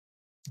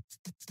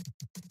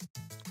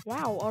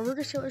Wow,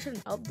 Ruger Sailor's an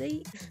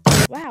update?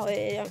 Wow,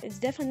 it's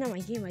definitely not my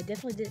game. I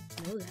definitely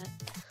didn't know that.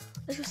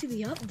 Let's go see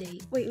the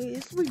update. Wait,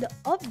 let's read the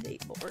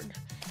update board.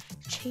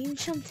 Change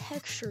some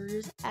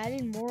textures,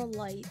 added more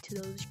light to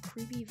those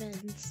creepy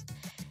vents,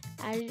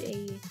 added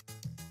a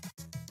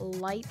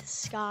light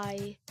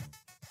sky,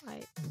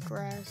 light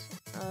grass,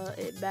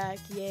 it back,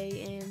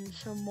 yay, and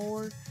some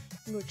more.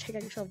 You go check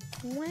out yourself.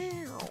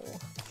 Wow.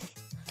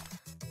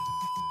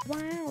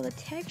 Wow, the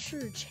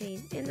texture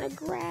changed, and the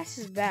grass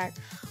is back.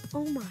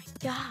 Oh my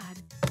god.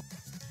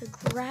 The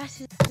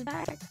grass is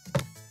back.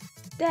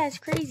 That's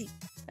crazy.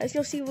 Let's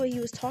go see what he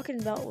was talking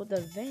about with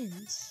the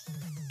vents.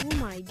 Oh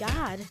my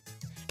god.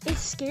 It's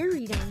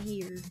scary down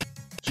here.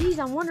 Jeez,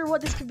 I wonder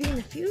what this could be in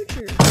the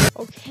future.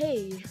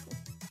 Okay.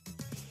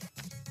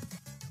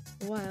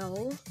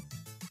 Well.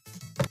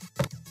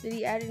 Did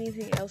he add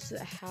anything else to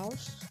the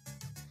house?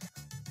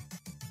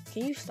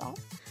 Can you stop?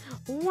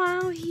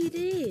 Wow, he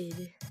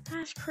did.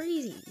 That's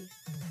crazy.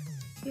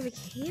 We have a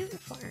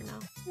campfire now.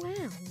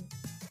 Wow.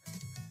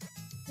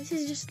 This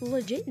is just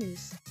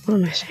legitness. What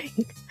am I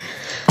saying?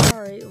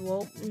 Alright,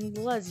 well,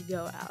 let's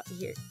go out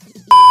here.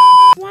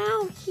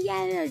 Wow, he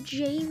added a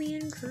Jamie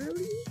and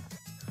Curly?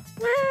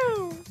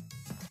 Wow.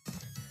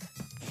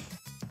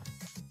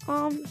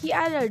 He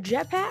added a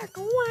jetpack?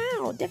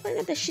 Wow, definitely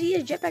not the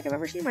shittiest jetpack I've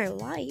ever seen in my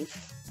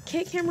life.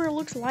 Kit camera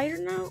looks lighter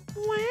now?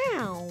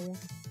 Wow.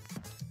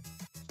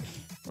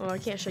 Oh, I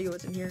can't show you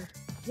what's in here.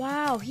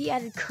 Wow, he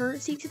added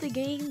currency to the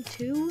game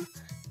too?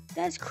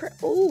 That's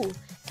oh,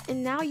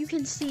 and now you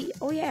can see,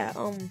 oh yeah,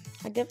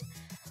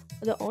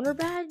 the owner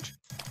badge?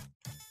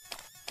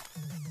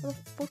 What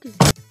the fuck is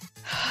that?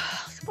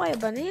 Let's buy a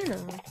banana.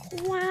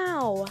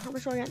 Wow, how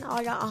much do I got now?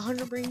 I got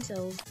 100 brain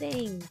cells,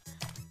 dang.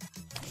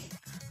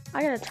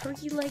 I got a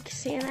turkey leg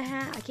Santa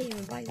hat, I can't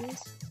even buy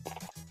this.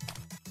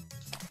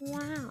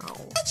 Wow.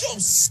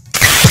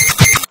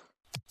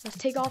 Let's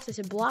take off this,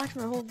 it blocks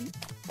my whole view.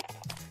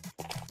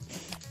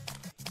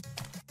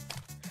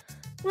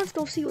 Let's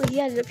go see what he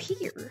added up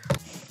here.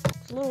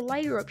 It's a little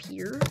lighter up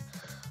here.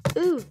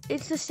 Ooh,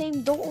 it's the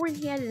same door and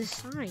he added a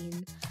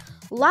sign.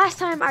 Last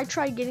time I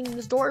tried getting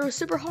this door, it was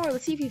super hard.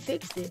 Let's see if he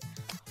fixed it.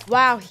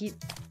 Wow, he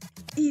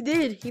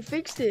did. He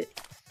fixed it.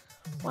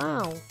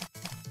 Wow.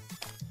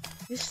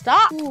 Just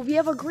stop. Ooh, we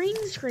have a green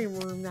screen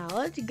room now.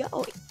 Let's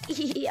go. I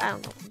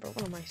don't know, bro.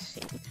 What am I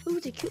saying? Ooh,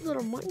 it's a cute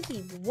little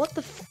monkey. What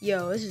the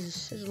Yo, this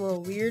is a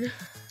little weird.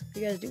 What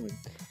you guys doing?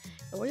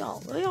 What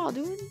y'all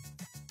doing?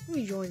 Let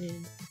me join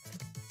in.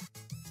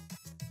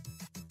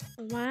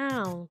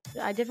 Wow,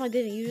 I definitely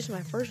didn't use this in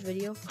my first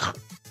video.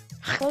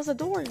 Close the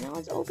door, now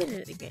let's open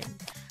it again.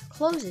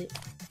 Close it.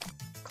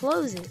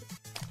 Close it.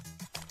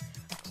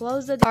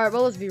 Close the door. Alright,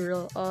 but let's be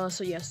real.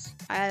 So yes,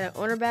 I had an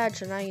owner badge,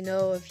 so now you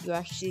know if you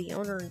actually see the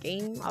owner in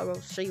game. I'll go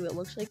show you what it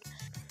looks like.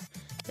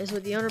 This is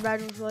what the owner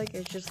badge looks like.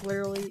 It's just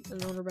literally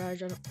an owner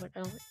badge. I don't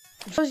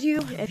it shows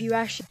you if you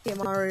actually get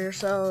a moderator.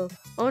 So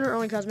owner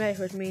only cosmetic,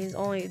 which means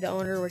only the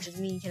owner, which is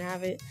me, can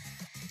have it.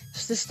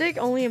 The stick,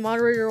 only a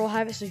moderator will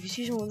have it, so if you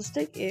see someone with a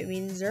stick, it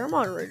means they're a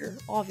moderator,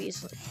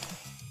 obviously.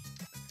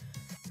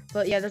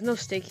 But yeah, there's no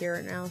stick here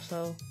right now,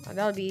 so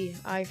that would be,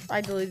 I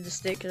deleted the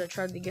stick because I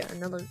tried to get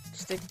another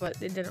stick, but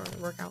it didn't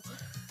really work out.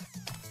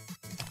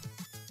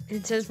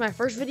 And since my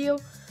first video,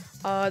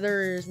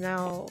 there is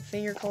now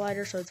finger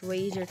collider, so it's way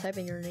easier to type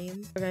in your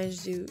name. We're gonna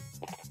just do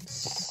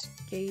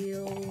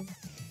scale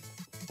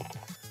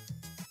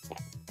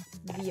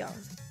VR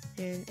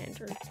and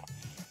enter.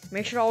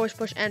 Make sure to always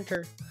push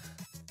enter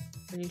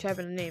when you type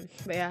in a name.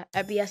 But yeah,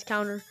 FPS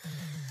counter.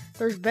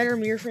 There's better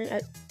mirror frame.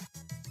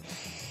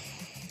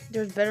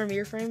 There's better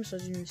mirror frames, so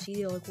as you can see,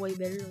 they look way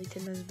better, like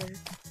 10 times better.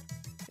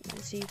 You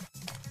can see.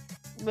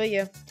 But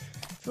yeah,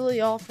 that's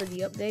really all for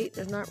the update.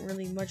 There's not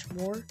really much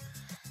more.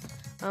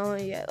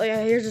 Yeah,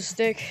 here's a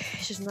stick.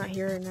 It's just not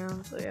here right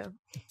now. So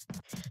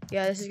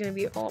yeah, this is gonna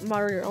be all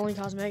moderator only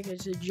cosmetic.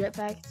 It's a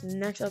jetpack. It's the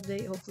next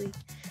update, hopefully,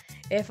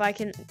 if I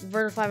can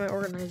verify my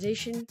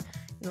organization.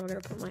 I'm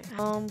gonna put my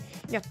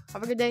yeah.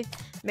 Have a good day.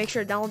 Make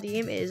sure to download the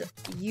game. It's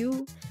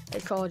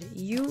called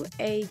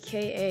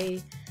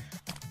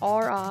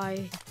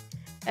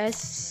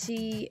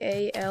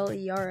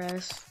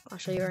UAKARISCALERS. I'll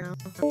show you right now.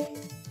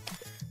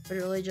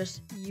 Literally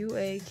just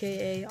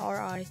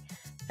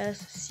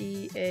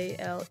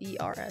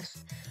UAKARISCALERS.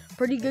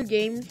 Pretty good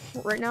game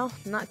right now.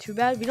 Not too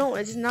bad.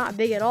 It's not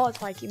big at all.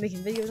 It's why I keep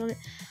making videos on it.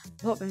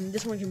 Hoping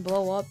this one can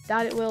blow up.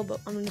 Doubt it will,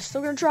 but I'm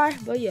still gonna try.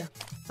 But yeah,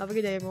 have a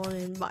good day, everyone,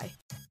 and bye.